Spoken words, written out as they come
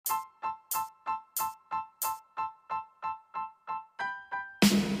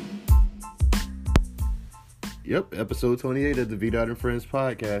Yep, episode 28 of the V Dot and Friends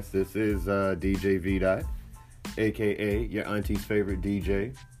podcast. This is DJ V Dot, aka your auntie's favorite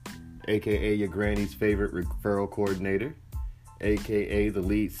DJ, aka your granny's favorite referral coordinator, aka the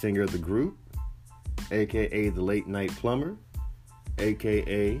lead singer of the group, aka the late night plumber,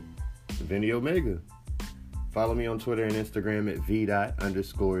 aka Vinny Omega. Follow me on Twitter and Instagram at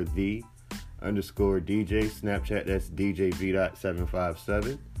V._the_DJ. Snapchat, that's DJ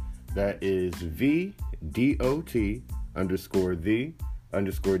V.757. That is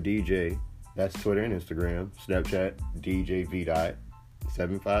VDOT_the_DJ. That's Twitter and Instagram. Snapchat, DJ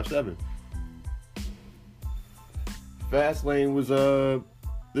V.757. Fastlane was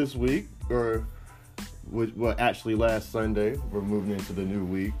this week, or well, actually last Sunday. We're moving into the new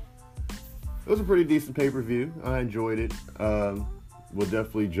week. It was a pretty decent pay-per-view. I enjoyed it. We'll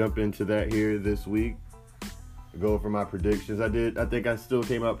definitely jump into that here this week. Go over my predictions. I think I still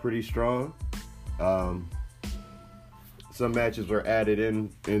came out pretty strong. Some matches were added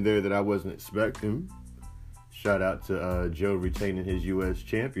in there that I wasn't expecting. Shout out to Joe retaining his U.S.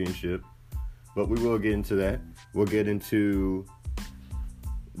 championship. But we will get into that. We'll get into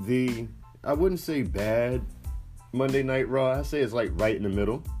I wouldn't say bad Monday Night Raw. I say it's like right in the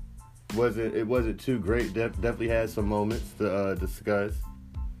middle. It wasn't too great. Definitely had some moments to discuss.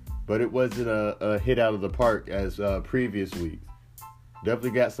 But it wasn't a hit out of the park as previous weeks.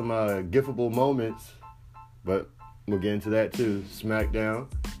 Definitely got some gifable moments, but we'll get into that too. SmackDown,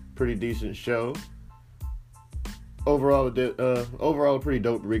 pretty decent show. Overall, a pretty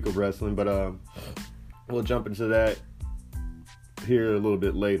dope week of wrestling, but we'll jump into that here a little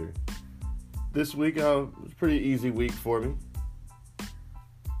bit later. This week, it was a pretty easy week for me.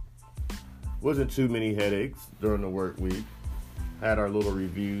 Wasn't too many headaches during the work week. Had our little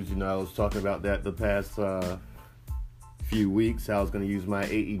reviews. I was talking about that the past few weeks. How I was going to use my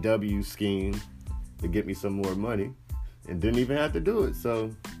AEW scheme to get me some more money. And didn't even have to do it.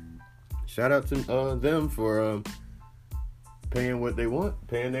 So, shout out to them for paying what they want.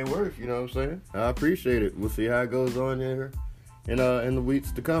 Paying their worth, you know what I'm saying? I appreciate it. We'll see how it goes on there in the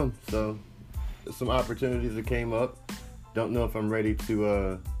weeks to come. So, some opportunities that came up. Don't know if I'm ready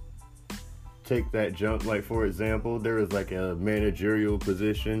to take that jump. Like, for example, there was like a managerial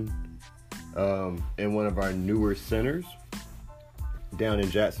position in one of our newer centers down in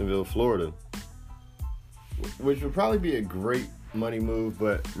Jacksonville, Florida, which would probably be a great money move,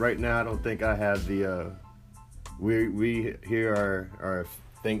 but right now I don't think I have the we here are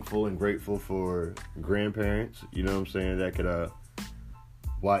thankful and grateful for grandparents, you know what I'm saying, that could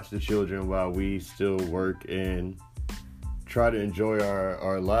watch the children while we still work and try to enjoy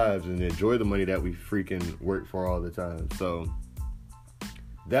our lives and enjoy the money that we freaking work for all the time. So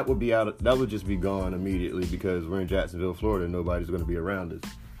that would just be gone immediately because we're in Jacksonville, Florida, and nobody's going to be around us.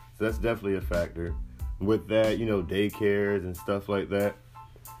 So that's definitely a factor. With that, daycares and stuff like that,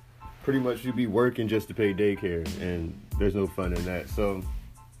 pretty much you'd be working just to pay daycare, and there's no fun in that. So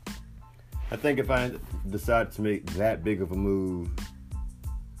I think if I decide to make that big of a move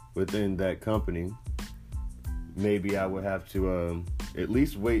within that company, maybe I would have to at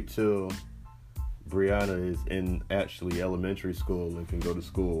least wait till Brianna is in actually elementary school and can go to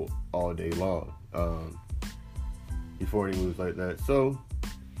school all day long before any moves like that. So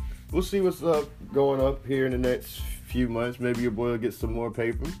we'll see what's going up here in the next few months. Maybe your boy will get some more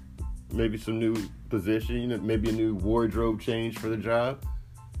paper, maybe some new position, maybe a new wardrobe change for the job.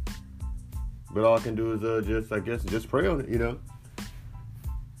 But all I can do is just pray on it,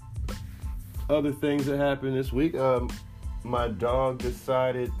 Other things that happened this week, my dog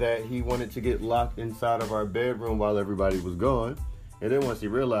decided that he wanted to get locked inside of our bedroom while everybody was gone. And then once he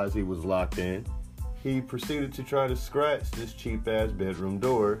realized he was locked in, he proceeded to try to scratch this cheap-ass bedroom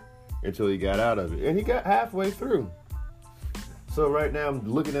door until he got out of it. And he got halfway through. So right now I'm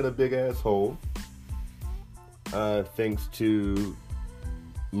looking at a big-ass hole, thanks to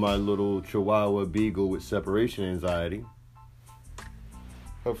my little Chihuahua Beagle with separation anxiety.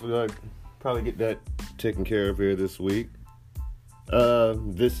 Hopefully I'll probably get that taken care of here this week.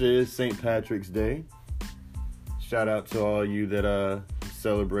 This is St. Patrick's Day. Shout out to all you that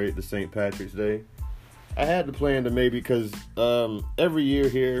celebrate the St. Patrick's Day. I had the plan to maybe, because every year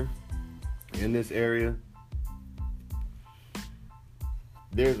here in this area,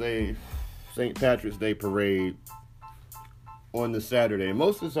 there's a St. Patrick's Day parade on the Saturday.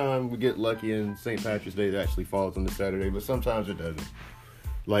 Most of the time we get lucky and St. Patrick's Day actually falls on the Saturday, but sometimes it doesn't.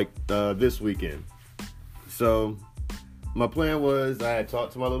 Like this weekend. So my plan was, I had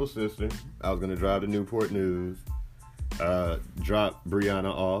talked to my little sister. I was going to drive to Newport News, drop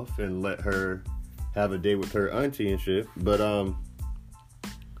Brianna off and let her have a day with her auntie and shit. But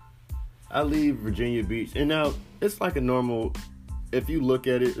I leave Virginia Beach, and now it's like a normal. If you look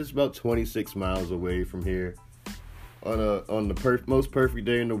at it, it's about 26 miles away from here. On the most perfect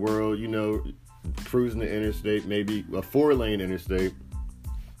day in the world, you know, cruising the interstate, maybe a 4-lane interstate,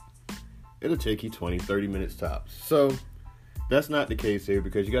 it'll take you 20, 30 minutes tops. So that's not the case here,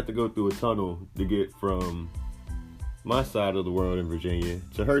 because you got to go through a tunnel to get from my side of the world in Virginia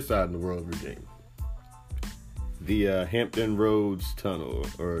to her side of the world in Virginia. The Hampton Roads Tunnel,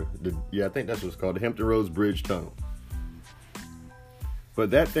 I think that's what it's called, the Hampton Roads Bridge Tunnel.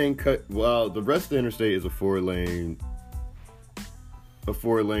 But that thing the rest of the interstate is a 4-lane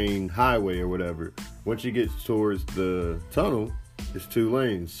highway or whatever. Once you get towards the tunnel, it's 2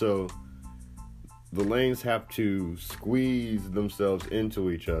 lanes. So the lanes have to squeeze themselves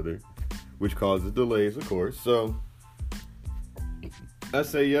into each other, which causes delays, of course. So I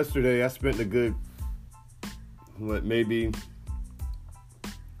say yesterday I spent a good, maybe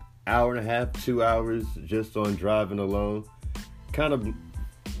hour and a half, 2 hours just on driving alone. Kind of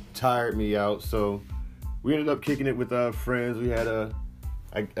tired me out, so we ended up kicking it with our friends. We had a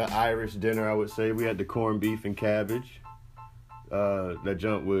Irish dinner, I would say. We had the corned beef and cabbage. That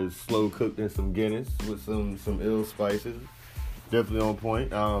junk was slow cooked in some Guinness with some ill spices. Definitely on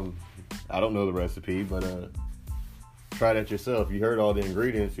point. I don't know the recipe, but try that yourself. You heard all the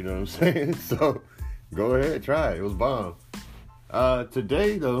ingredients, you know what I'm saying? So go ahead, try it. It was bomb.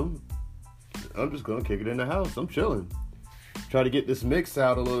 Today, though, I'm just going to kick it in the house. I'm chilling. Try to get this mix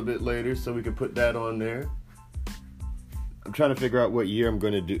out a little bit later so we can put that on there. I'm trying to figure out what year I'm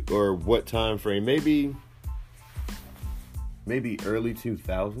going to do, or what time frame. Maybe early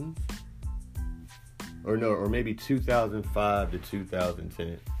 2000s? Or maybe 2005 to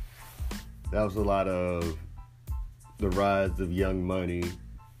 2010. That was a lot of the rise of Young Money,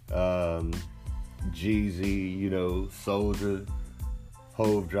 Jeezy, you know, Soulja.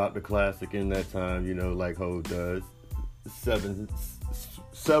 Hove dropped a classic in that time, you know, like Hove does.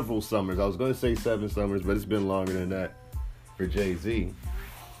 Several summers. I was going to say 7 summers, but it's been longer than that for Jay-Z.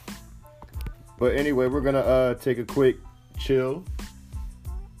 But anyway, we're going to take a quick chill.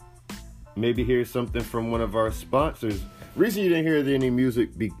 Maybe hear something from one of our sponsors. Reason you didn't hear any music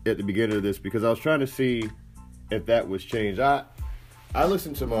at the beginning of this, because I was trying to see if that was changed. I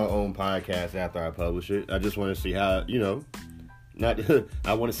listen to my own podcast after I publish it. I just want to see how, you know,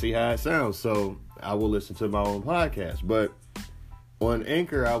 I want to see how it sounds. So I will listen to my own podcast. But on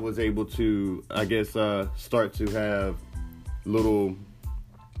Anchor, I was able to, I guess, start to have little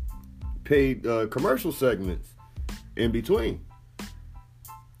paid commercial segments in between.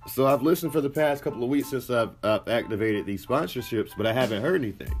 So I've listened for the past couple of weeks since I've activated these sponsorships, but I haven't heard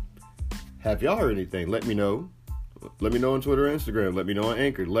anything. Have y'all heard anything? Let me know. Let me know on Twitter or Instagram. Let me know on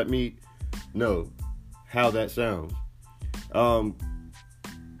Anchor. Let me know how that sounds.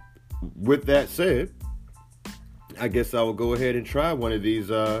 With that said, I guess I will go ahead and try one of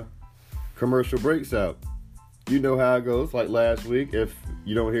these commercial breaks out. You know how it goes. Like last week, if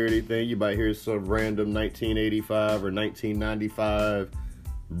you don't hear anything, you might hear some random 1985 or 1995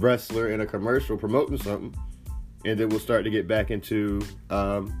 wrestler in a commercial promoting something, and then we'll start to get back into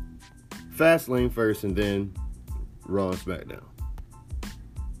Fastlane first, and then Raw and SmackDown.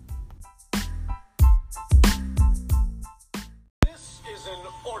 This is an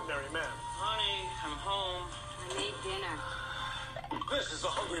ordinary man. Honey, I'm home. I need dinner. This is a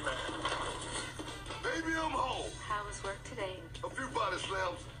hungry man. Baby, I'm home. How was work today? A few body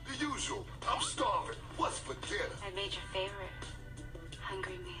slams, the usual. I'm starving. What's for dinner? I made your favorite.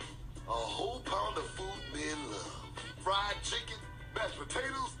 Hungry man. A whole pound of food men love. Fried chicken, mashed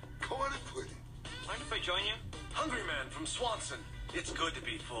potatoes, corn and pudding. Mind if I join you? Hungry man from Swanson. It's good to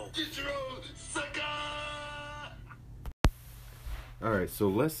be full. Get your own sucker! Alright, so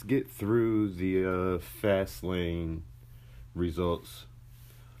let's get through the Fastlane results.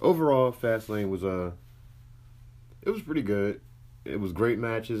 Overall, Fastlane was it was pretty good. It was great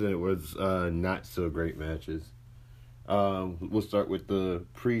matches, and it was not so great matches. We'll start with the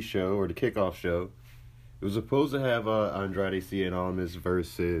pre-show, or the kickoff show. It was supposed to have Andrade Cien Almas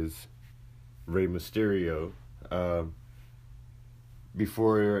versus Rey Mysterio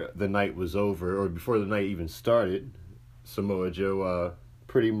before the night was over, or before the night even started. Samoa Joe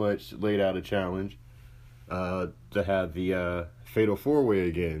pretty much laid out a challenge to have the Fatal 4-Way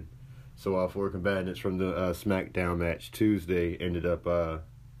again. So all 4 combatants from the SmackDown match Tuesday ended up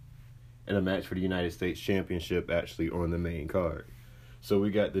in a match for the United States Championship, actually on the main card. So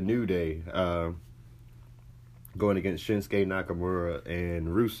we got the New Day going against Shinsuke Nakamura and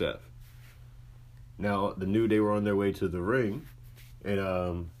Rusev. Now, the New Day were on their way to the ring,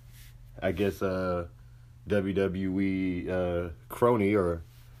 and I guess WWE crony or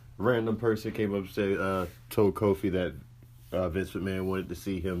random person came up and said, told Kofi that Vince McMahon wanted to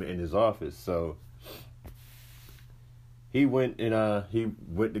see him in his office. So he went to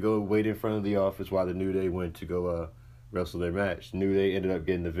go wait in front of the office while the New Day went to go wrestle their match. New Day ended up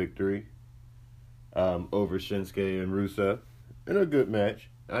getting the victory over Shinsuke and Rusev in a good match.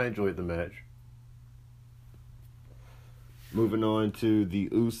 I enjoyed the match. Moving on to the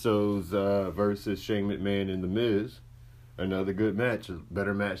Usos versus Shane McMahon and The Miz. Another good match. A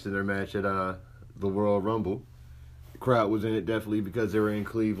better match than their match at the Royal Rumble. The crowd was in it definitely because they were in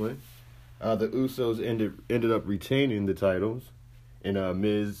Cleveland. The Usos ended up retaining the titles. And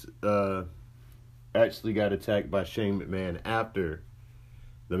Miz actually got attacked by Shane McMahon after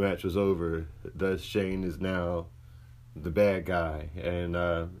the match was over. Thus, Shane is now the bad guy. And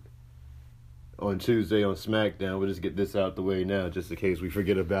on Tuesday on SmackDown, we'll just get this out the way now, just in case we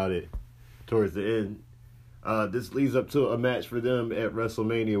forget about it towards the end. This leads up to a match for them at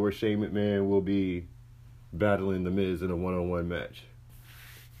WrestleMania where Shane McMahon will be battling The Miz in a one-on-one match.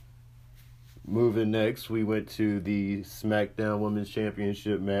 Moving next, we went to the SmackDown Women's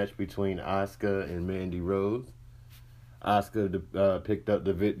Championship match between Asuka and Mandy Rose. Asuka picked up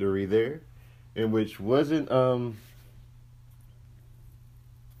the victory there, in which wasn't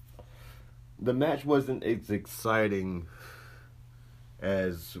the match wasn't as exciting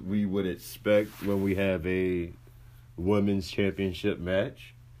as we would expect when we have a women's championship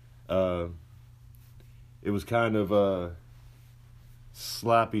match. It was kind of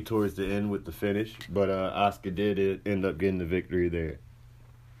sloppy towards the end with the finish, but Asuka did end up getting the victory there.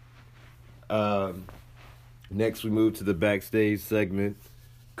 Next, we move to the backstage segment.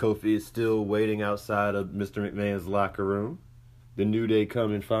 Kofi is still waiting outside of Mr. McMahon's locker room. The New Day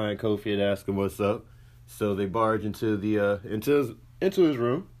come and find Kofi and ask him what's up. So they barge into the into his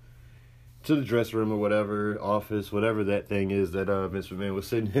room, to the dressing room or whatever, office, whatever that thing is that Vince McMahon was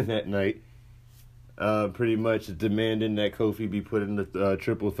sitting in that night. Pretty much demanding that Kofi be put in the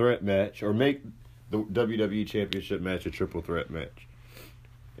triple threat match, or make the WWE Championship match a triple threat match.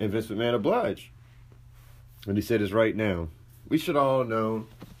 And Vince McMahon obliged. And he said it's right now. We should all know,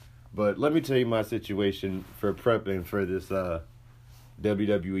 but let me tell you my situation for prepping for this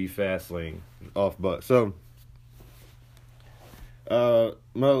WWE Fastlane off Buck. So,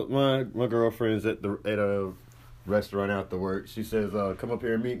 my girlfriend's at a restaurant after work. She says, "Come up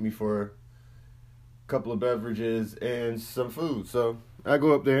here and meet me for a couple of beverages and some food." So I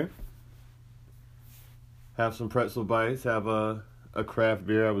go up there, have some pretzel bites, have a craft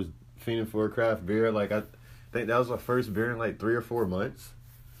beer. I was fiending for a craft beer. Like I think that was my first beer in like 3 or 4 months.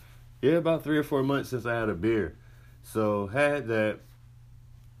 Yeah, about 3 or 4 months since I had a beer. So had that.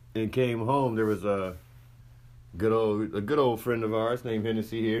 And came home, there was a good old friend of ours named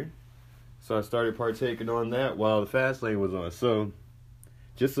Hennessy here. So I started partaking on that while the Fastlane was on. So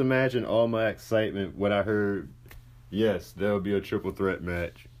just imagine all my excitement when I heard, yes, there'll be a triple threat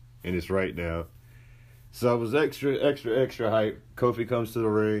match, and it's right now. So I was extra hype. Kofi comes to the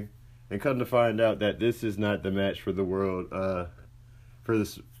ring, and come to find out that this is not the match for the world, for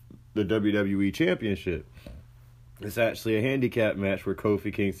the WWE Championship. It's actually a handicap match where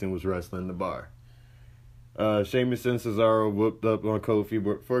Kofi Kingston was wrestling the bar. Sheamus and Cesaro whooped up on Kofi,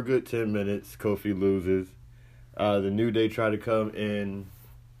 but for a good 10 minutes, Kofi loses. The New Day try to come and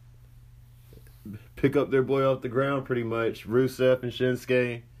pick up their boy off the ground, pretty much. Rusev and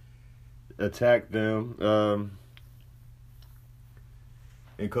Shinsuke attacked them.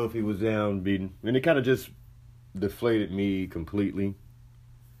 And Kofi was down, beaten. And it kind of just deflated me completely.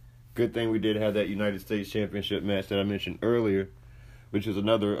 Good thing we did have that United States Championship match that I mentioned earlier, which was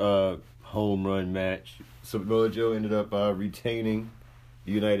another home run match. Samoa Joe ended up retaining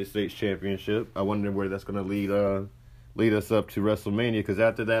the United States Championship. I wonder where that's going to lead us up to WrestleMania, because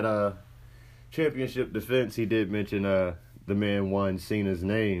after that championship defense, he did mention the man won Cena's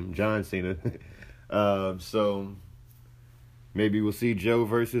name, John Cena. So maybe we'll see Joe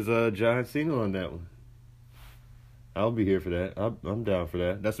versus John Cena on that one. I'll be here for that. I'm down for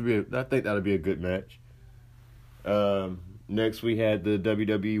that. I think that'll be a good match. Next, we had the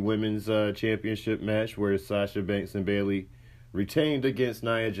WWE Women's Championship match where Sasha Banks and Bayley retained against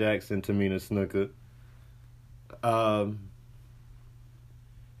Nia Jax and Tamina Snuka.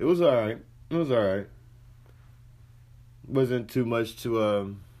 It was alright. Wasn't too much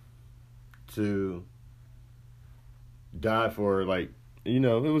to die for, like. You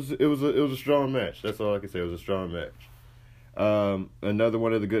know, it was a strong match. That's all I can say. It was a strong match. Another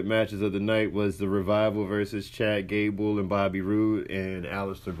one of the good matches of the night was the Revival versus Chad Gable and Bobby Roode and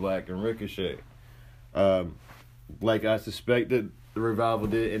Aleister Black and Ricochet. Like I suspected, the Revival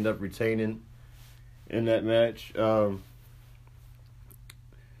did end up retaining in that match.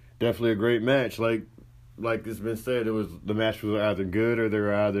 definitely a great match. Like it's been said, the match was either good or they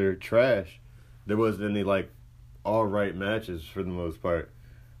were either trash. There wasn't any like all right matches for the most part.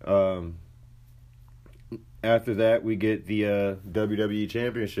 After that, we get the WWE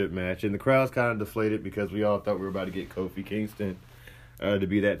Championship match, and the crowd's kind of deflated because we all thought we were about to get Kofi Kingston to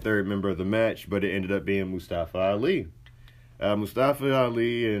be that third member of the match, but it ended up being Mustafa Ali. Mustafa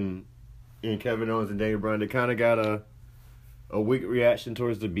Ali and Kevin Owens and Daniel Bryan, they kind of got a weak reaction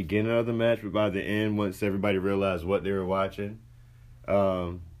towards the beginning of the match, but by the end, once everybody realized what they were watching,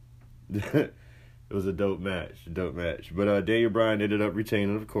 it was a dope match. But Daniel Bryan ended up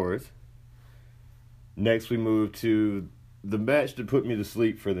retaining, of course. Next, we move to the match that put me to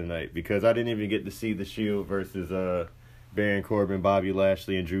sleep for the night because I didn't even get to see The Shield versus Baron Corbin, Bobby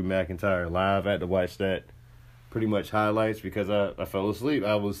Lashley, and Drew McIntyre live. I had to watch that pretty much highlights because I fell asleep.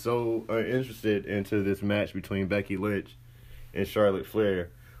 I was so interested into this match between Becky Lynch and Charlotte Flair,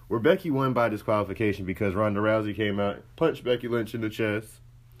 where Becky won by disqualification because Ronda Rousey came out, punched Becky Lynch in the chest,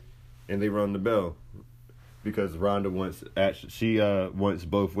 and they rung the bell because Ronda wants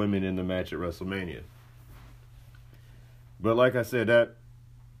both women in the match at WrestleMania. But like I said, that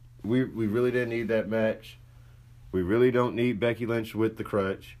we really didn't need that match. We really don't need Becky Lynch with the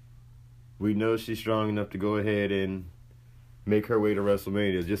crutch. We know she's strong enough to go ahead and make her way to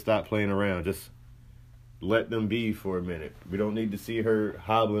WrestleMania. Just stop playing around. Just let them be for a minute. We don't need to see her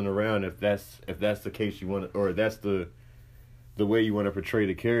hobbling around if that's the case you want, or that's the way you want to portray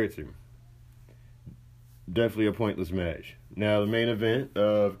the character. Definitely a pointless match. Now the main event,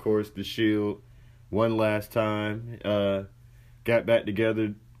 of course, The Shield, one last time, got back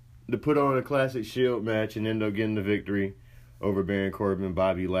together to put on a classic Shield match and end up getting the victory over Baron Corbin,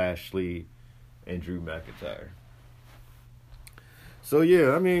 Bobby Lashley, and Drew McIntyre. So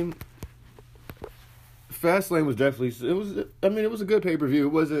yeah, I mean, Fastlane was definitely, it was a good pay-per-view.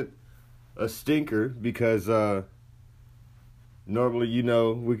 It wasn't a stinker because normally,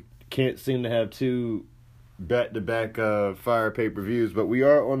 we can't seem to have two back-to-back fire pay-per-views, but we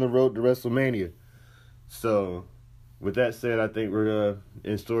are on the road to WrestleMania. So, with that said, I think we're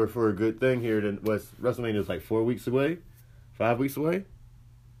in store for a good thing here. WrestleMania is like 4 weeks away? 5 weeks away?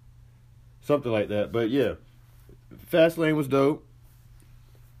 Something like that. But yeah, Fastlane was dope.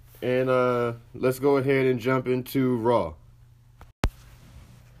 And let's go ahead and jump into Raw.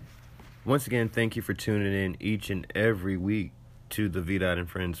 Once again, thank you for tuning in each and every week to the VDOT and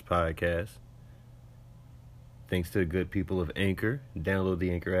Friends podcast. Thanks to the good people of Anchor. Download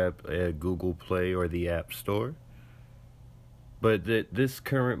the Anchor app at Google Play or the App Store. But at this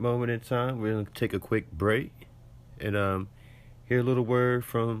current moment in time, we're going to take a quick break and hear a little word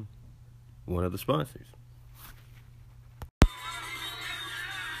from one of the sponsors.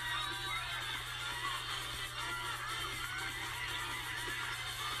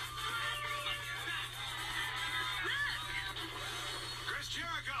 Chris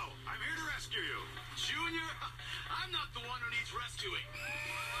Jericho, I'm here to rescue you. Junior, I'm not the one who needs rescuing.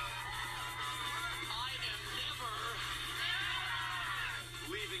 I am never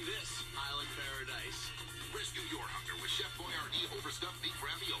leaving this island paradise. Rescue your hunger with Chef Boyardee overstuffed beef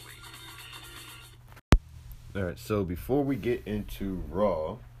ravioli. All right, so before we get into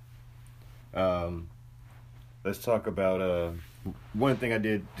Raw, let's talk about one thing I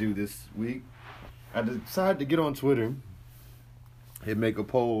did do this week. I decided to get on Twitter and make a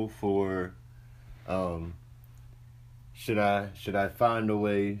poll for should I find a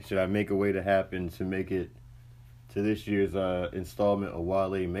way, should I make a way to happen to make it to this year's installment of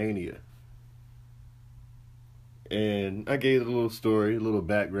Wale Mania. And I gave a little story, a little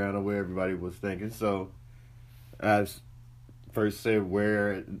background of where everybody was thinking. So I first said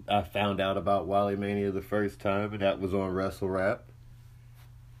where I found out about Wale Mania the first time, and that was on WrestleRap.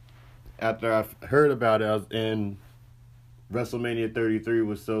 After I heard about it, and WrestleMania 33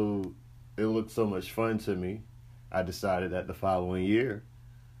 it looked so much fun to me, I decided that the following year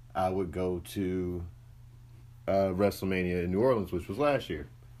I would go to WrestleMania in New Orleans, which was last year.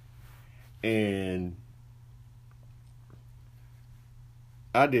 And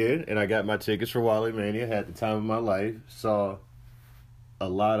I did, and I got my tickets for Wale Mania, had the time of my life, saw a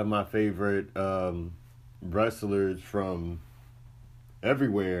lot of my favorite wrestlers from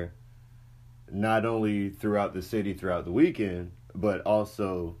everywhere, not only throughout the city throughout the weekend, but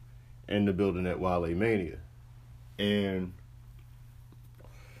also in the building at Wale Mania. And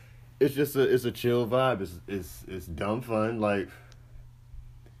it's just it's a chill vibe. It's dumb fun. Like,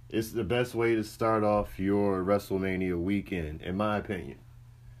 it's the best way to start off your WrestleMania weekend, in my opinion.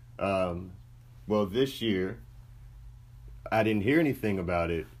 Well, this year, I didn't hear anything about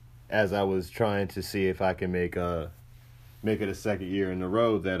it as I was trying to see if I can make make it a second year in a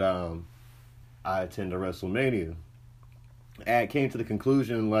row that I attend a WrestleMania. I came to the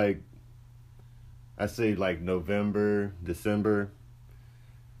conclusion, like, I say, like, November, December.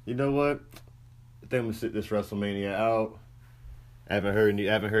 You know what? I think I'm going to sit this WrestleMania out. I haven't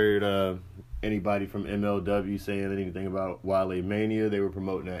heard anybody from MLW saying anything about Wale Mania. They were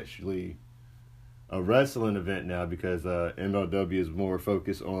promoting, actually, a wrestling event now because MLW is more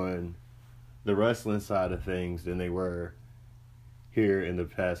focused on the wrestling side of things than they were here in the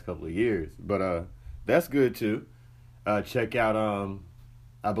past couple of years. But that's good, too. Check out,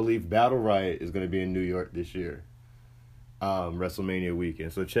 I believe Battle Riot is going to be in New York this year, WrestleMania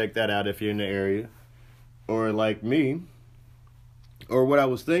weekend. So check that out if you're in the area. Or like me, or what I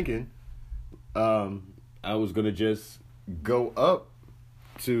was thinking, I was going to just go up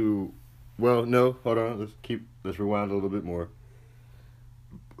to, well, no, hold on, let's rewind a little bit more.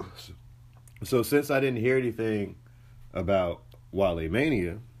 So since I didn't hear anything about Wale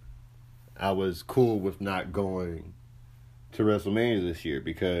Mania, I was cool with not going to WrestleMania this year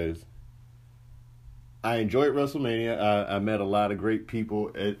because I enjoyed WrestleMania. I met a lot of great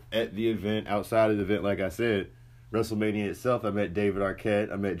people at the event. Outside of the event, like I said, WrestleMania itself, I met David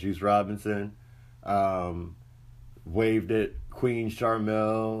Arquette. I met Juice Robinson. Waved at Queen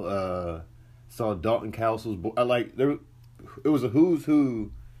Sharmell. Saw Dalton Castle's. It was a who's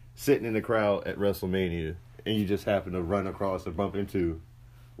who sitting in the crowd at WrestleMania, and you just happened to run across and bump into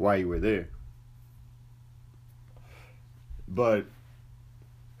while you were there. But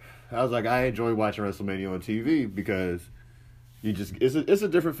I was like, I enjoy watching WrestleMania on TV because it's a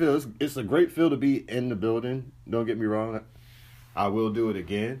different feel. It's a great feel to be in the building. Don't get me wrong. I will do it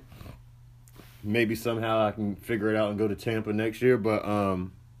again. Maybe somehow I can figure it out and go to Tampa next year. But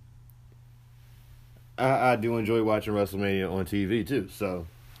I do enjoy watching WrestleMania on TV too. So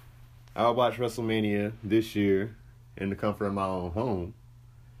I'll watch WrestleMania this year in the comfort of my own home.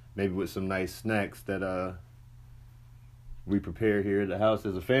 Maybe with some nice snacks that we prepare here at the house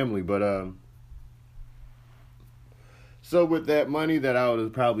as a family. But so with that money that I would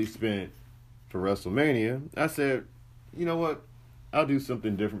have probably spent for WrestleMania, I said, you know what? I'll do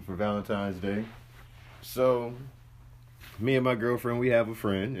something different for Valentine's Day. So me and my girlfriend, we have a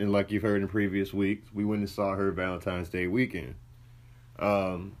friend, and like you've heard in previous weeks, we went and saw her Valentine's Day weekend.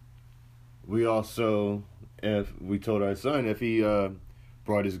 We also, if we told our son if he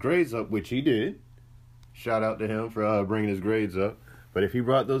brought his grades up, which he did. Shout out to him for bringing his grades up. But if he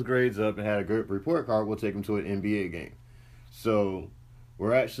brought those grades up and had a good report card, we'll take him to an NBA game. So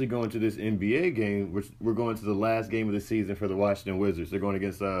we're actually going to this NBA game. We're going to the last game of the season for the Washington Wizards. They're going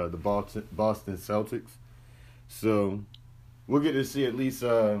against the Boston Celtics. So we'll get to see at least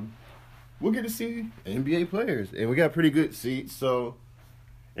we'll get to see NBA players, and we got pretty good seats. So,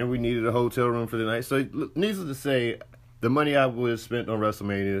 and we needed a hotel room for the night. So needless to say, the money I would have spent on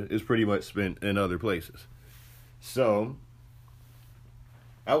WrestleMania is pretty much spent in other places. So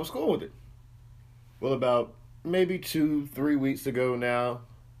I was cool with it. Well, about maybe 2-3 weeks ago now,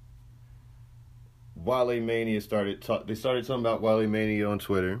 Wale Mania they started talking about Wale Mania on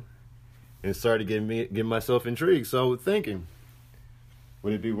Twitter, and it started getting myself intrigued. So I was thinking,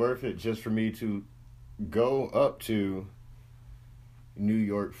 would it be worth it just for me to go up to New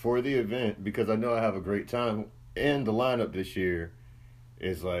York for the event, because I know I have a great time, and the lineup this year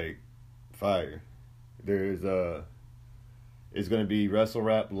is like fire. There's it's going to be Wrestle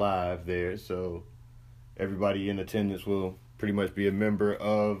Rap Live there, so everybody in attendance will pretty much be a member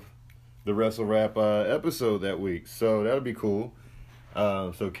of the Wrestle Rap episode that week. So that'll be cool.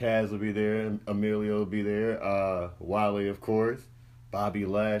 So Kaz will be there, Emilio will be there, Wale, of course, Bobby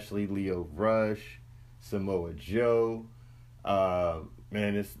Lashley, Leo Rush, Samoa Joe. Man,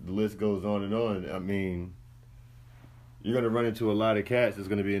 the list goes on and on. I mean, you're going to run into a lot of cats that's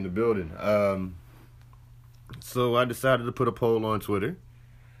going to be in the building. So I decided to put a poll on Twitter.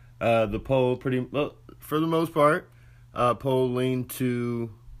 The poll for the most part, poll leaned to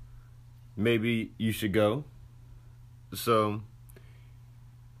maybe you should go. So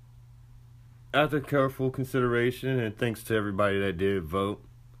after careful consideration, and thanks to everybody that did vote,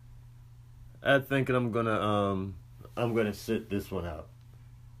 I think I'm gonna sit this one out.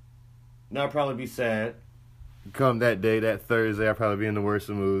 Now I'll probably be sad. Come that day, that Thursday, I'll probably be in the worst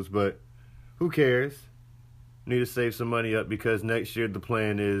of moods, but who cares? Need to save some money up, because next year the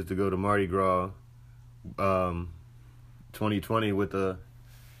plan is to go to Mardi Gras 2020 with a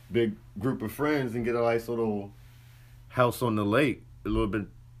big group of friends and get a nice little house on the lake, a little bit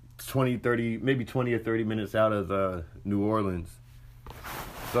 20 or 30 minutes out of New Orleans.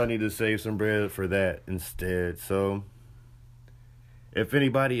 So I need to save some bread for that instead. So if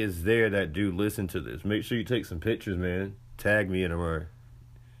anybody is there that do listen to this, make sure you take some pictures, man. tag me in them or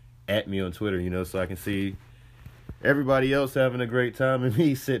at me on Twitter, so I can see everybody else having a great time and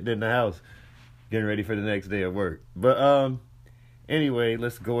me sitting in the house getting ready for the next day of work. But anyway,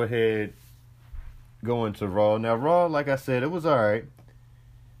 let's go ahead, go into Raw. Now, Raw, like I said, it was all right.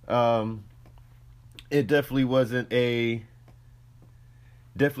 It definitely wasn't a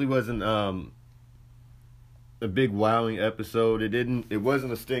big wowing episode. It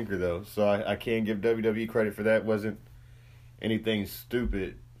wasn't a stinker though, so I can't give WWE credit for that. It wasn't anything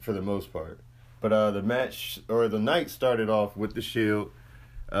stupid for the most part. But the night started off with the Shield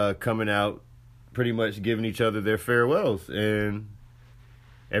coming out, pretty much giving each other their farewells, and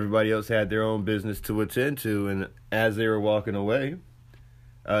everybody else had their own business to attend to. And as they were walking away,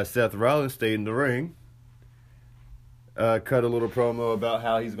 Seth Rollins stayed in the ring, cut a little promo about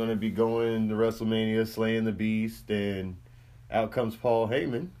how he's going to be going to WrestleMania, slaying the Beast, and out comes Paul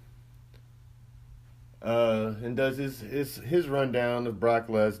Heyman, and does his rundown of Brock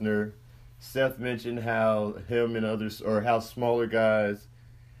Lesnar. Seth mentioned how him and others, or how smaller guys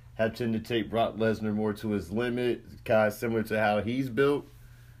have tended to take Brock Lesnar more to his limit, kind of similar to how he's built,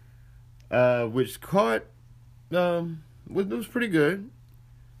 which was pretty good.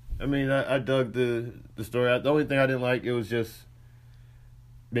 I mean, I dug the story. The only thing I didn't like, it was just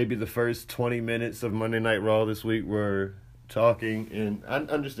maybe the first 20 minutes of Monday Night Raw this week were talking, and I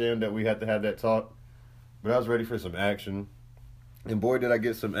understand that we had to have that talk, but I was ready for some action. And boy, did I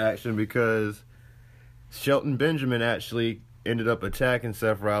get some action, because Shelton Benjamin actually ended up attacking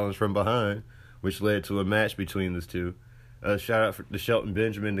Seth Rollins from behind, which led to a match between these two. Shout out to Shelton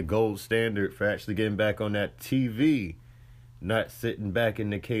Benjamin, the gold standard, for actually getting back on that TV, not sitting back in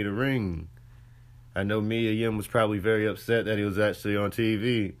the catering. I know Mia Yim was probably very upset that he was actually on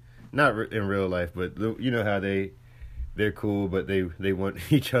TV. Not in real life, but you know how they're cool, but they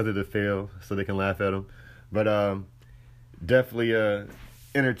want each other to fail so they can laugh at them. But definitely a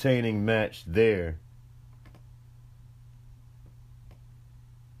entertaining match there.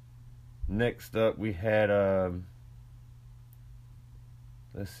 Next up, we had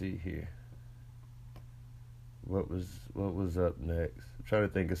let's see here. What was up next? I'm trying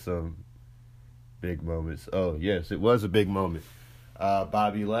to think of some big moments. Oh yes, it was a big moment.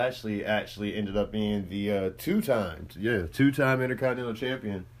 Bobby Lashley actually ended up being the two-time Intercontinental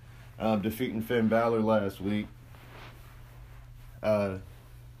Champion, defeating Finn Balor last week. In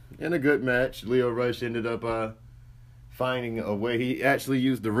a good match. Lio Rush ended up finding a way. He actually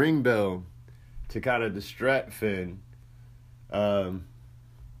used the ring bell to kind of distract Finn. And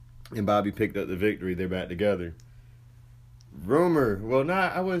Bobby picked up the victory. They're back together. Rumor. Well,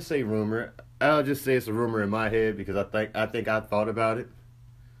 I wouldn't say rumor. I'll just say it's a rumor in my head, because I think I thought about it.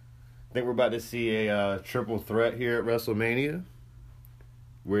 I think we're about to see a triple threat here at WrestleMania,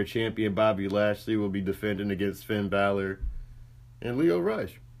 where champion Bobby Lashley will be defending against Finn Balor and Lio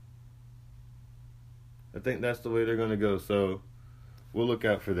Rush. I think that's the way they're going to go, so we'll look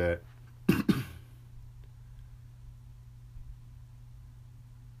out for that.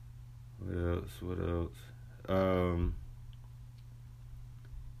 What else?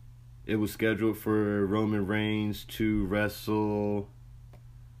 It was scheduled for Roman Reigns to wrestle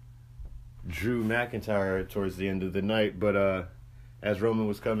Drew McIntyre towards the end of the night, but as Roman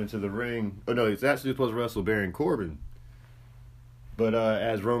was coming to the ring, he's actually supposed to wrestle Baron Corbin. But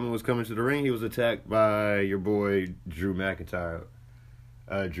as Roman was coming to the ring, he was attacked by your boy Drew McIntyre.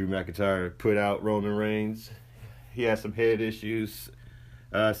 Drew McIntyre put out Roman Reigns. He had some head issues.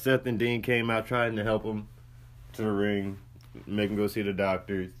 Seth and Dean came out trying to help him to the ring, make him go see the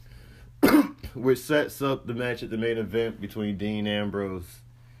doctors, which sets up the match at the main event between Dean Ambrose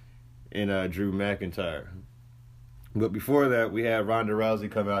and Drew McIntyre. But before that, we had Ronda Rousey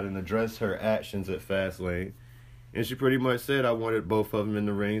come out and address her actions at Fastlane. And she pretty much said, I wanted both of them in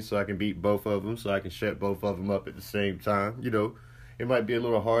the ring so I can beat both of them, so I can shut both of them up at the same time. It might be a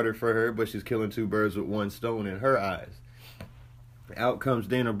little harder for her, but she's killing two birds with one stone in her eyes. Out comes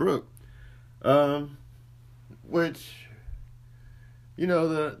Dana Brooke, which,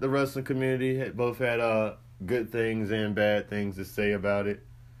 the wrestling community both had good things and bad things to say about it.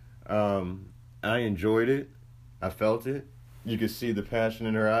 I enjoyed it. I felt it. You could see the passion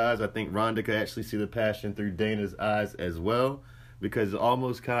in her eyes. I think Ronda could actually see the passion through Dana's eyes as well, because it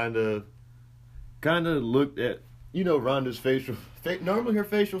almost kind of looked at, Ronda's facial. Normally her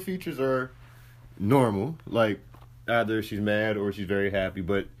facial features are normal, like either she's mad or she's very happy.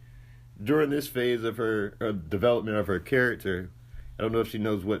 But during this phase of her development of her character, I don't know if she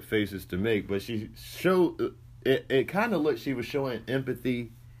knows what faces to make, but she showed it kind of looked she was showing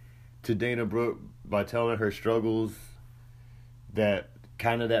empathy to Dana Brooke by telling her struggles that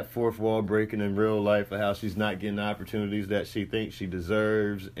kind of that fourth wall breaking in real life of how she's not getting the opportunities that she thinks she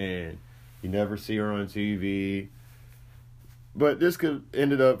deserves, and you never see her on TV. But this could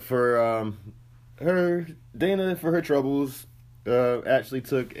ended up for Dana, for her troubles, actually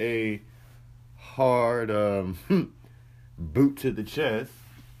took a hard boot to the chest.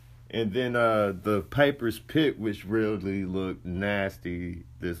 And then the Piper's Pit, which really looked nasty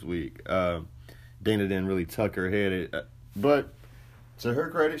this week. Dana didn't really tuck her head. But to her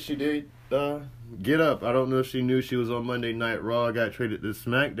credit, she did get up. I don't know if she knew she was on Monday Night Raw, got traded to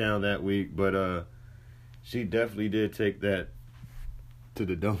SmackDown that week. But she definitely did take that to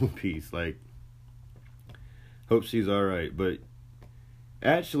the dome piece. Like, hope she's all right. But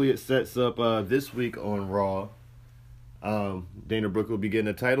actually, it sets up this week on Raw. Dana Brooke will be getting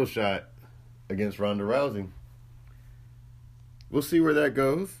a title shot against Ronda Rousey. We'll see where that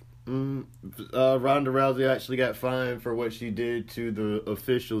goes. Ronda Rousey actually got fined for what she did to the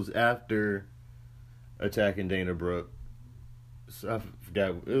officials after attacking Dana Brooke. So I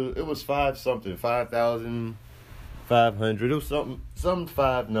forgot. It was 5,500. It was some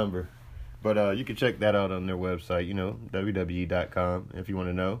 5 number. But you can check that out on their website, WWE.com, if you want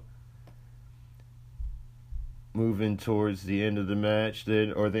to know. Moving towards the end of the match,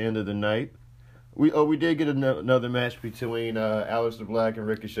 or the end of the night, we did get another match between Aleister Black and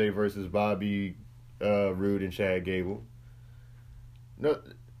Ricochet versus Bobby Roode and Chad Gable. No,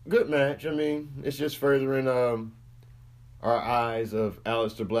 good match. I mean, it's just furthering our eyes of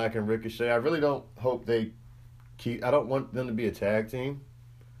Aleister Black and Ricochet. I really don't hope I don't want them to be a tag team.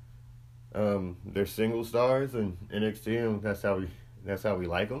 They're single stars in NXT, and that's how we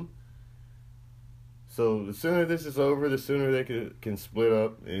like them. So the sooner this is over, the sooner they can split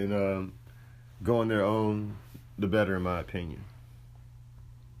up and go on their own, the better, in my opinion.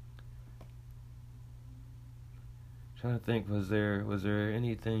 Trying to think, was there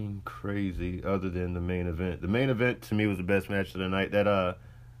anything crazy other than the main event? The main event to me was the best match of the night. That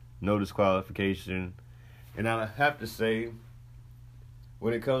no disqualification, and I have to say,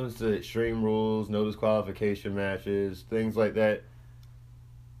 when it comes to Extreme Rules, no disqualification matches, things like that,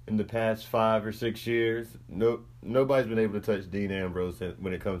 in the past 5 or 6 years, nobody's been able to touch Dean Ambrose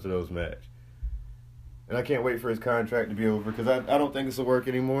when it comes to those matches. And I can't wait for his contract to be over, because I don't think this will work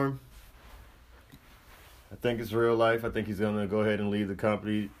anymore. I think it's real life. I think he's going to go ahead and leave the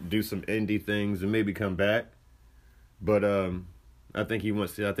company, do some indie things, and maybe come back. But I think he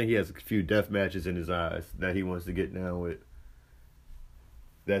has a few death matches in his eyes that he wants to get down with.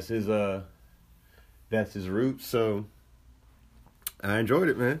 That's his route. So I enjoyed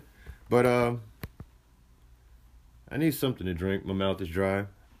it, man. But I need something to drink. My mouth is dry.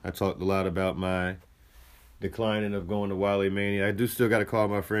 I talked a lot about my declining of going to Wally Mania. I do still got to call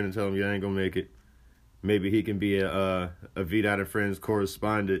my friend and tell him, I ain't going to make it. Maybe he can be a VDOT and Friends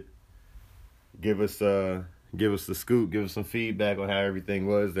correspondent. Give us the scoop. Give us some feedback on how everything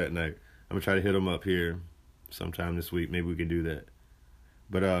was that night. I'm going to try to hit him up here sometime this week. Maybe we can do that.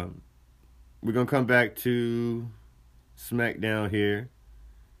 But we're going to come back to SmackDown here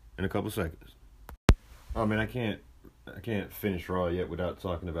in a couple seconds. Oh, man, I can't finish Raw yet without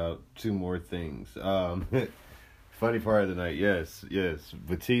talking about 2 more things. Funny part of the night, yes.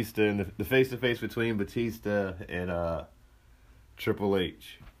 Batista and the face-to-face between Batista and Triple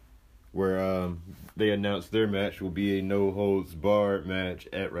H, where they announced their match will be a no-holds-barred match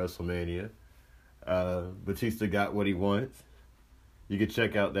at WrestleMania. Batista got what he wants. You can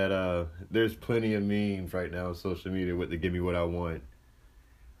check out that, there's plenty of memes right now on social media with the Give Me What I Want.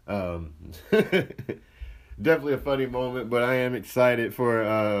 Definitely a funny moment, but I am excited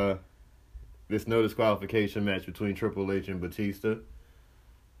for this no disqualification match between Triple H and Batista.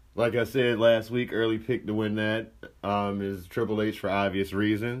 Like I said last week, early pick to win that is Triple H for obvious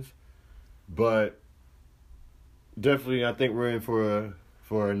reasons. But definitely, I think we're in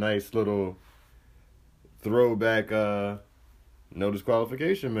for a nice little throwback no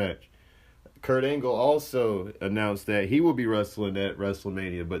disqualification match. Kurt Angle also announced that he will be wrestling at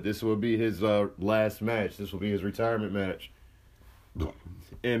WrestleMania, but this will be his last match. This will be his retirement match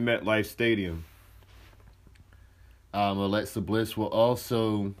in MetLife Stadium. Alexa Bliss will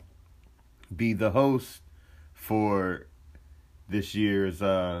also be the host for this year's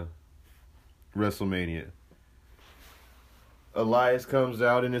WrestleMania. Elias comes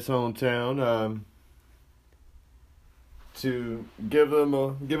out in his hometown to give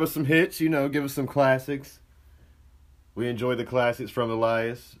us some hits, give us some classics. We enjoy the classics from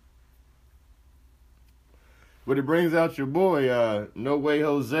Elias. But it brings out your boy, No Way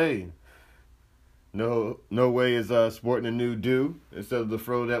Jose. No Way is sporting a new do. Instead of the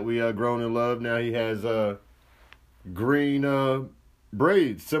fro that we grown and love, now he has green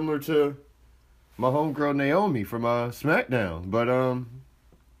braids, similar to my homegirl Naomi from SmackDown. But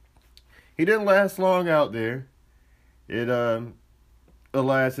he didn't last long out there.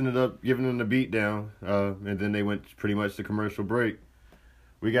 Elias ended up giving him the beatdown, and then they went pretty much to commercial break.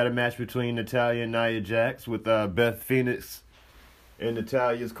 We got a match between Natalya and Nia Jax with Beth Phoenix in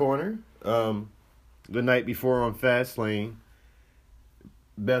Natalya's corner. The night before on Fastlane,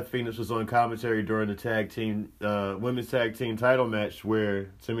 Beth Phoenix was on commentary during the women's tag team title match where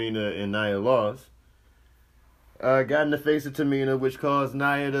Tamina and Nia lost. Got in the face of Tamina, which caused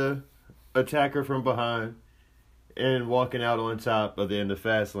Nia to attack her from behind and walking out on top of the end of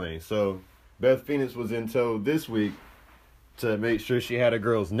Fastlane. So Beth Phoenix was in tow this week to make sure she had her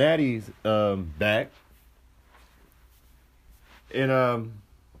girls' natties back. And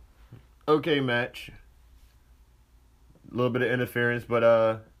okay match. A little bit of interference,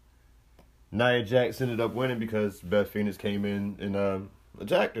 but Nia Jax ended up winning because Beth Phoenix came in and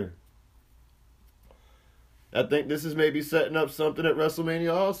attacked her. I think this is maybe setting up something at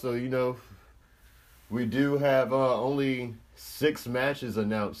WrestleMania also. You know, we do have only 6 matches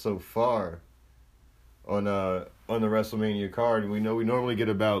announced so far on the WrestleMania card. We know we normally get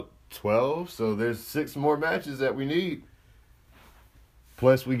about 12, so there's 6 more matches that we need.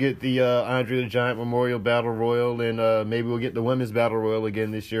 Plus, we get the Andre the Giant Memorial Battle Royal, and maybe we'll get the Women's Battle Royal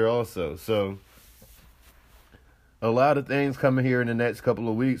again this year also. So, a lot of things coming here in the next couple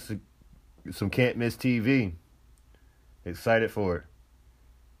of weeks. Some can't-miss TV. Excited for it.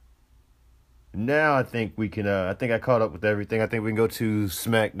 Now, I think we can, I think I caught up with everything. I think we can go to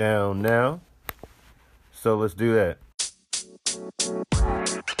SmackDown now. So, let's do that.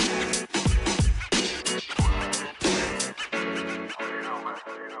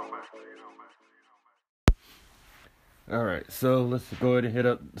 Alright, so let's go ahead and hit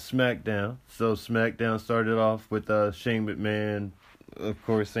up SmackDown. So SmackDown started off with Shane McMahon, of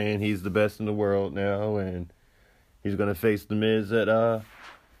course, saying he's the best in the world now, and he's going to face The Miz at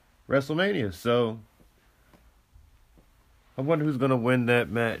WrestleMania. So I wonder who's going to win that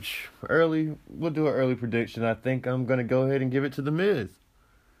match. We'll do an early prediction. I think I'm going to go ahead and give it to The Miz.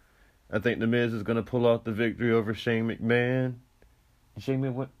 I think The Miz is going to pull off the victory over Shane McMahon.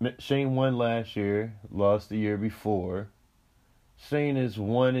 Shane won last year, lost the year before. Shane is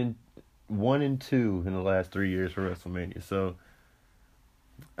 1-2 in the last 3 years for WrestleMania. So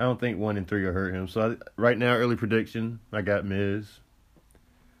I don't think 1 and 3 will hurt him. So right now, early prediction, I got Miz.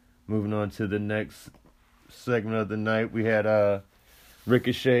 Moving on to the next segment of the night, we had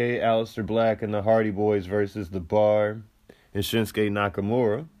Ricochet, Aleister Black, and the Hardy Boys versus The Bar and Shinsuke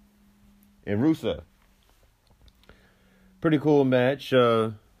Nakamura and Rusev. Pretty cool match.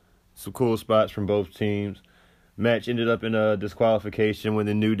 Some cool spots from both teams. Match ended up in a disqualification when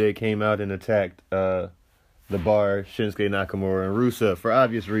the New Day came out and attacked The Bar, Shinsuke Nakamura, and Rusev for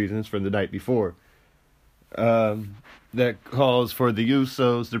obvious reasons from the night before. That calls for the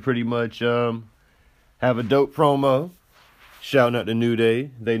Usos to pretty much have a dope promo shouting at the New Day.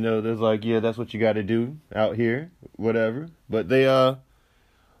 They know there's like, yeah, that's what you got to do out here, whatever. But they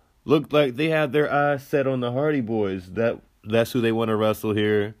looked like they had their eyes set on the Hardy Boys. That's who they want to wrestle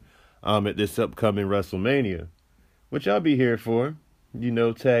here at this upcoming WrestleMania, which I'll be here for. You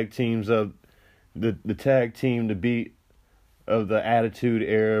know, tag teams of the tag team to beat of the Attitude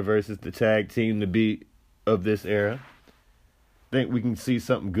Era versus the tag team to beat of this era. Think we can see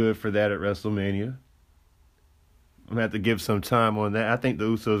something good for that at WrestleMania. I'm going to have to give some time on that. I think the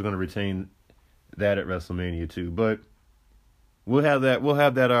Usos are going to retain that at WrestleMania too, but we'll have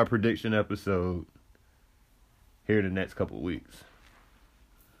that our prediction episode here in the next couple of weeks.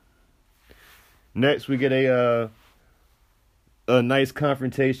 Next, we get a nice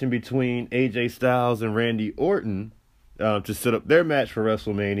confrontation between AJ Styles and Randy Orton to set up their match for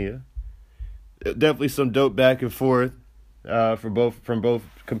WrestleMania. Definitely some dope back and forth from both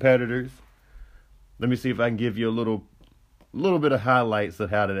competitors. Let me see if I can give you a little bit of highlights of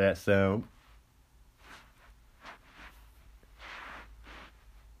how did that sound.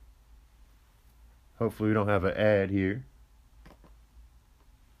 Hopefully we don't have an ad here.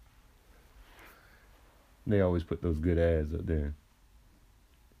 They always put those good ads up there.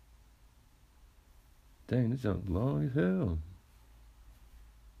 Dang, this sounds long as hell.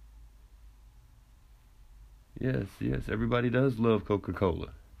 Yes, everybody does love Coca-Cola.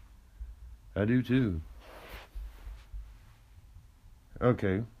 I do too.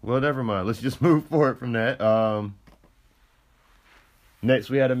 Okay, well, never mind. Let's just move forward from that.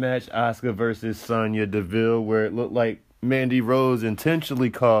 Next, we had a match, Asuka versus Sonya Deville, where it looked like Mandy Rose intentionally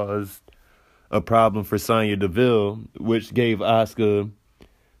caused a problem for Sonya Deville, which gave Asuka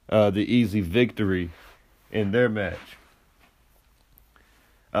the easy victory in their match.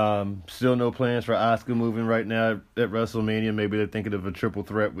 Still no plans for Asuka moving right now at WrestleMania. Maybe they're thinking of a triple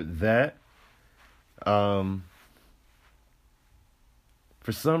threat with that. For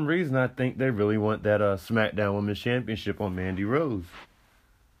some reason, I think they really want that SmackDown Women's Championship on Mandy Rose.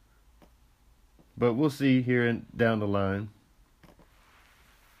 But we'll see here down the line.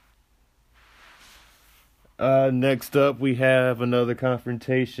 Next up, we have another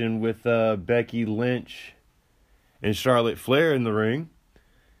confrontation with Becky Lynch and Charlotte Flair in the ring,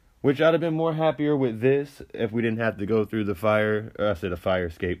 which I'd have been more happier with this if we didn't have to go through the fire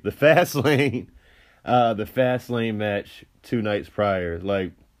escape, the fast lane, the fast lane match 2 nights prior.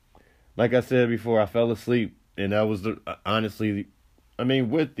 Like I said before, I fell asleep, and that was honestly, I mean,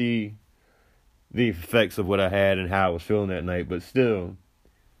 with the effects of what I had and how I was feeling that night, but still,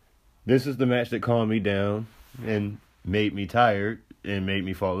 this is the match that calmed me down and made me tired and made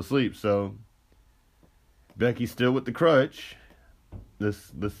me fall asleep. So Becky's still with the crutch. Let's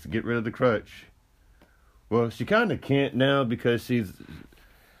get rid of the crutch. Well, she kind of can't now because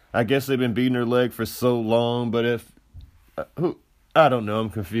I guess they've been beating her leg for so long. But I don't know. I'm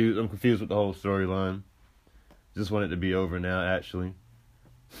confused. I'm confused with the whole storyline. Just want it to be over now, actually.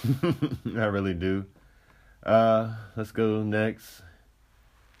 I really do. Let's go next.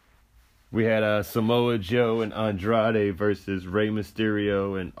 We had Samoa Joe and Andrade versus Rey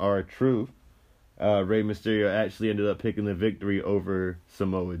Mysterio and R-Truth. Rey Mysterio actually ended up picking the victory over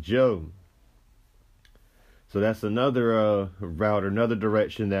Samoa Joe. So that's another route, another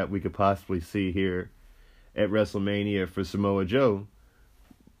direction that we could possibly see here at WrestleMania for Samoa Joe,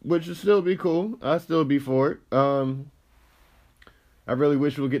 which would still be cool. I'd still be for it. I really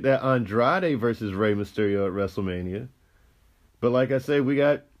wish we'll get that Andrade versus Rey Mysterio at WrestleMania. But like I say, we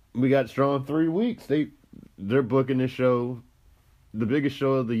got strong 3 weeks. They're booking this show, the biggest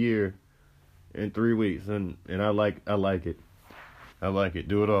show of the year, in 3 weeks, and I like it. I like it.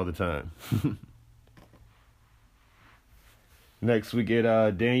 Do it all the time. Next, we get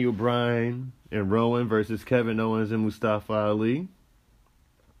Daniel Bryan and Rowan versus Kevin Owens and Mustafa Ali.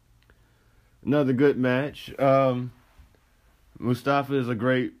 Another good match. Mustafa is a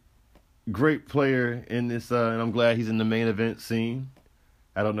great player in this, and I'm glad he's in the main event scene.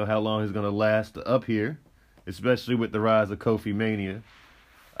 I don't know how long he's going to last up here, especially with the rise of Kofi Mania.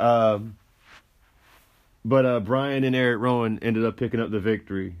 But Bryan and Eric Rowan ended up picking up the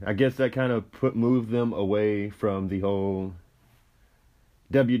victory. I guess that kind of moved them away from the whole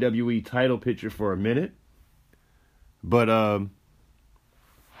WWE title picture for a minute. But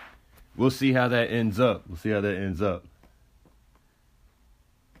we'll see how that ends up.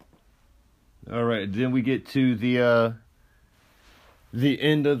 All right, then we get to the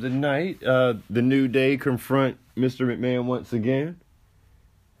end of the night. The New Day confront Mr. McMahon once again.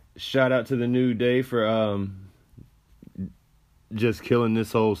 Shout out to the New Day for just killing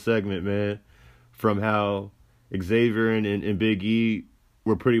this whole segment, man. From how Xavier and Big E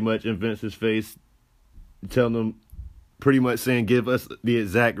were pretty much in Vince's face, telling them, pretty much saying, give us the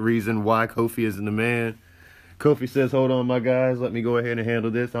exact reason why Kofi isn't the man. Kofi says, hold on, my guys, let me go ahead and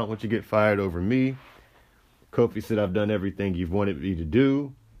handle this. I don't want you to get fired over me. Kofi said, I've done everything you've wanted me to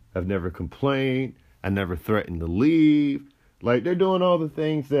do. I've never complained. I never threatened to leave. Like, they're doing all the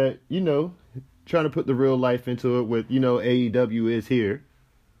things that, trying to put the real life into it with, AEW is here.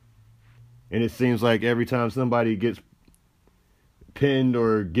 And it seems like every time somebody gets pinned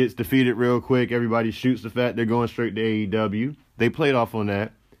or gets defeated real quick, everybody shoots the fact they're going straight to AEW. They played off on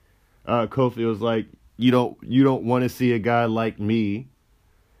that. Kofi was like, you don't want to see a guy like me.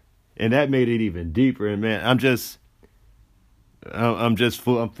 And that made it even deeper. And man, I'm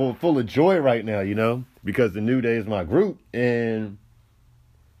full of joy right now, because the New Day is my group and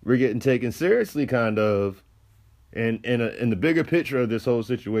we're getting taken seriously, kind of. And the bigger picture of this whole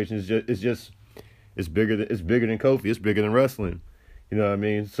situation it's bigger than Kofi. It's bigger than wrestling. You know what I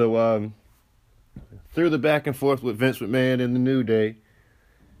mean? So through the back and forth with Vince McMahon and the New Day,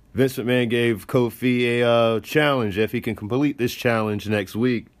 Vince McMahon gave Kofi a challenge. If he can complete this challenge next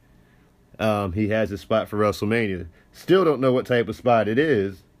week, he has a spot for WrestleMania. Still don't know what type of spot it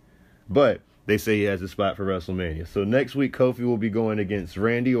is, but they say he has a spot for WrestleMania. So next week, Kofi will be going against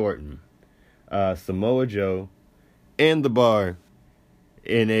Randy Orton, Samoa Joe, and The Bar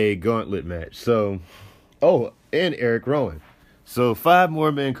in a gauntlet match. So, and Eric Rowan. So 5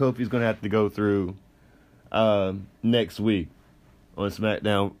 more men Kofi's going to have to go through next week on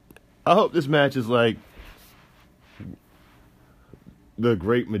SmackDown. I hope this match is like the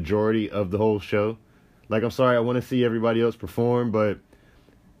great majority of the whole show. Like, I'm sorry, I want to see everybody else perform, but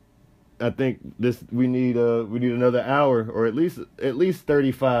I think we need another hour or at least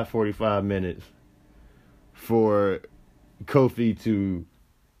 35, 45 minutes for Kofi to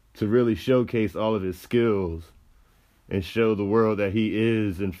to really showcase all of his skills and show the world that he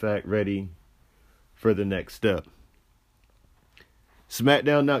is, in fact, ready for the next step.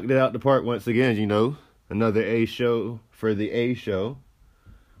 SmackDown knocked it out the park once again, you know. Another A show for the A show.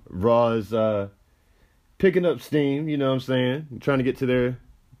 Raw's picking up steam, you know what I'm saying? Trying to get to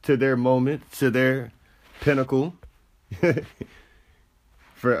their moment, to their pinnacle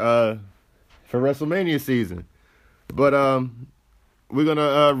for WrestleMania season. But we're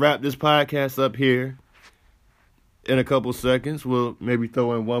gonna wrap this podcast up here in a couple seconds. We'll maybe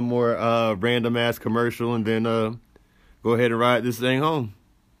throw in one more random ass commercial and then go ahead and ride this thing home.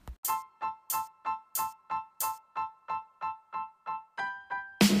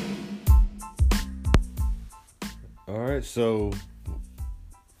 Alright, so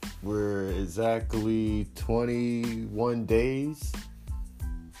we're exactly 21 days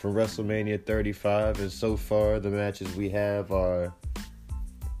from WrestleMania 35, and so far the matches we have are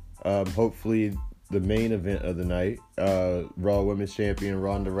hopefully the main event of the night. Raw Women's Champion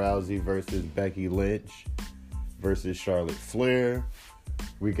Ronda Rousey versus Becky Lynch versus Charlotte Flair.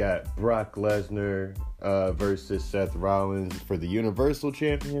 We got Brock Lesnar versus Seth Rollins for the Universal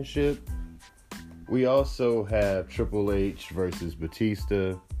Championship. We also have Triple H versus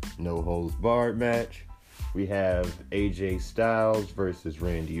Batista, no holds barred match. We have AJ Styles versus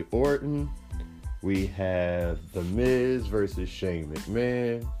Randy Orton. We have The Miz versus Shane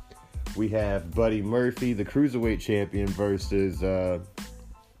McMahon. We have Buddy Murphy, the Cruiserweight Champion, versus, to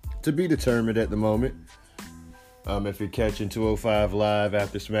be determined at the moment. If you're catching 205 Live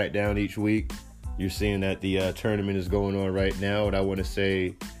after SmackDown each week, you're seeing that the tournament is going on right now. And I want to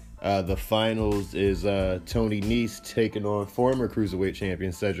say the finals is Tony Nese taking on former Cruiserweight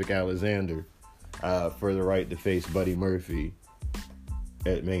Champion Cedric Alexander for the right to face Buddy Murphy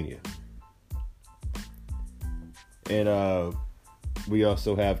at Mania. And we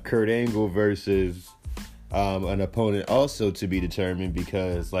also have Kurt Angle versus an opponent also to be determined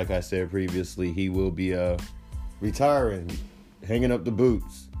because, like I said previously, he will be retiring, hanging up the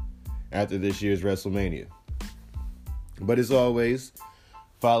boots after this year's WrestleMania. But as always,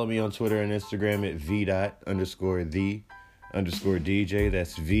 follow me on Twitter and Instagram at v._the_DJ.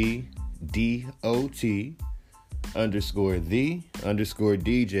 That's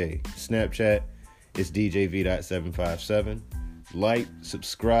VDOT_the_DJ. Snapchat is DJV.757. Like,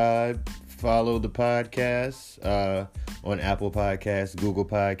 subscribe, follow the podcast on Apple Podcasts, Google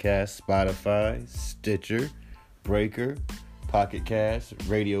Podcasts, Spotify, Stitcher, Breaker, Pocket Cast,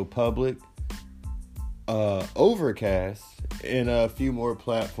 Radio Public, Overcast, and a few more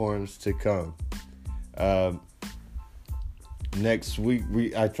platforms to come. Next week,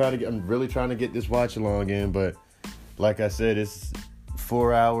 I'm really trying to get this watch along in, but like I said, it's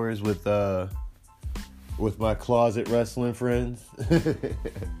 4 hours with my closet wrestling friends.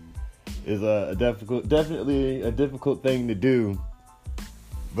 Is definitely a difficult thing to do,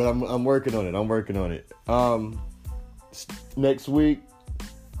 but I'm working on it. Next week,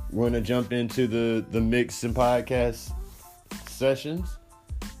 we're gonna jump into the mix and podcast sessions.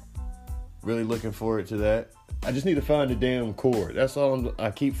 Really looking forward to that. I just need to find the damn cord. That's all.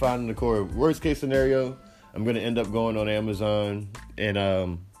 I keep finding the cord. Worst case scenario, I'm gonna end up going on Amazon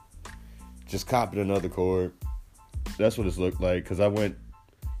and just copying another cord. That's what it's looked like. Cause I went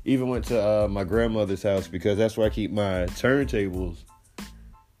to my grandmother's house because that's where I keep my turntables.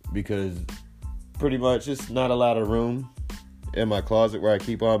 Because pretty much it's not a lot of room in my closet where I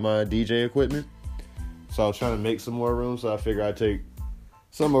keep all my DJ equipment. So I was trying to make some more room. So I figured I'd take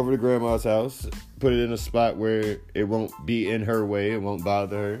some over to grandma's house, put it in a spot where it won't be in her way, it won't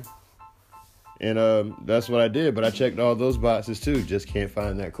bother her. And that's what I did. But I checked all those boxes too, just can't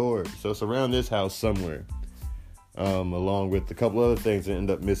find that cord. So it's around this house somewhere, along with a couple other things that end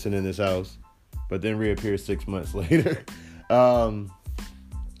up missing in this house, but then reappear 6 months later.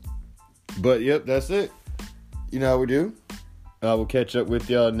 But yep, that's it. You know how we do. I will catch up with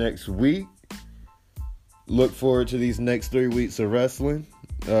y'all next week. Look forward to these next 3 weeks of wrestling,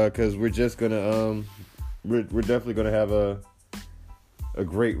 because we're just gonna we're definitely gonna have a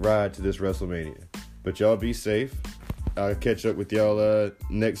great ride to this WrestleMania. But y'all be safe. I'll catch up with y'all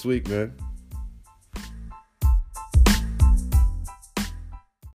next week, man.